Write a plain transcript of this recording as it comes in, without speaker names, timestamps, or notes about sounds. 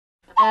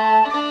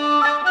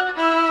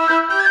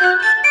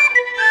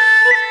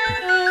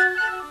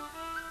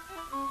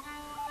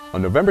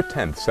On November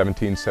 10,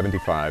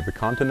 1775, the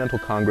Continental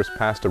Congress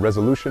passed a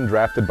resolution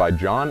drafted by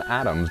John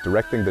Adams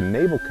directing the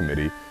Naval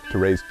Committee to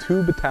raise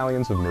 2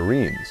 battalions of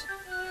Marines.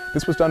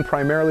 This was done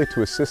primarily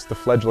to assist the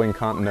fledgling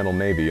Continental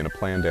Navy in a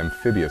planned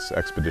amphibious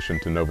expedition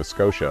to Nova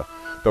Scotia,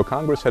 though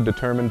Congress had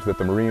determined that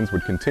the Marines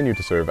would continue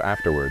to serve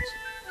afterwards.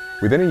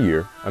 Within a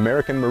year,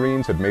 American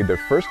Marines had made their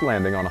first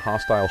landing on a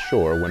hostile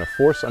shore when a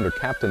force under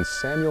Captain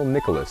Samuel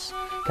Nicholas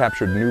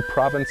captured New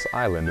Providence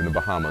Island in the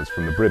Bahamas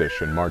from the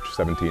British in March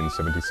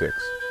 1776.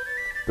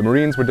 The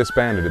Marines were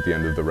disbanded at the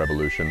end of the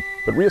Revolution,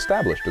 but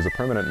re-established as a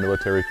permanent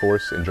military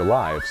force in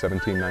July of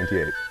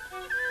 1798.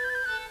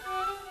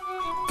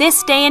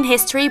 This Day in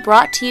History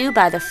brought to you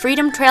by the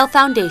Freedom Trail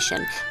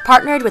Foundation,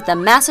 partnered with the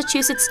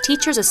Massachusetts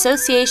Teachers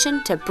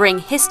Association to bring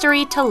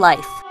history to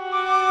life.